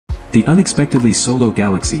The unexpectedly solo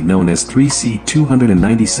galaxy known as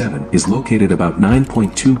 3C297 is located about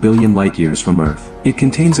 9.2 billion light-years from Earth. It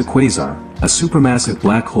contains a quasar, a supermassive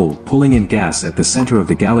black hole pulling in gas at the center of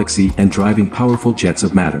the galaxy and driving powerful jets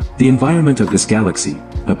of matter. The environment of this galaxy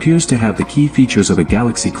appears to have the key features of a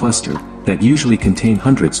galaxy cluster that usually contain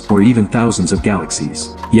hundreds or even thousands of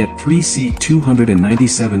galaxies. Yet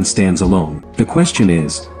 3C297 stands alone. The question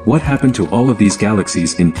is, what happened to all of these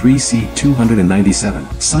galaxies in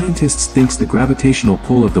 3C297? Scientists think the gravitational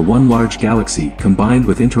pull of the one large galaxy combined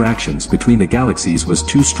with interactions between the galaxies was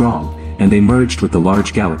too strong, and they merged with the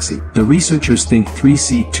large galaxy. The researchers think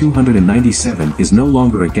 3C297 is no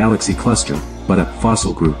longer a galaxy cluster, but a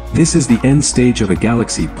fossil group. This is the end stage of a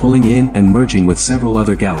galaxy pulling in and merging with several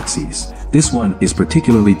other galaxies. This one is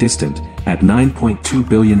particularly distant, at 9.2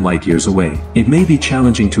 billion light-years away. It may be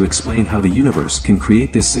challenging to explain how the universe can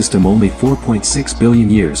create this system only 4.6 billion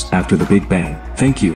years after the Big Bang. Thank you.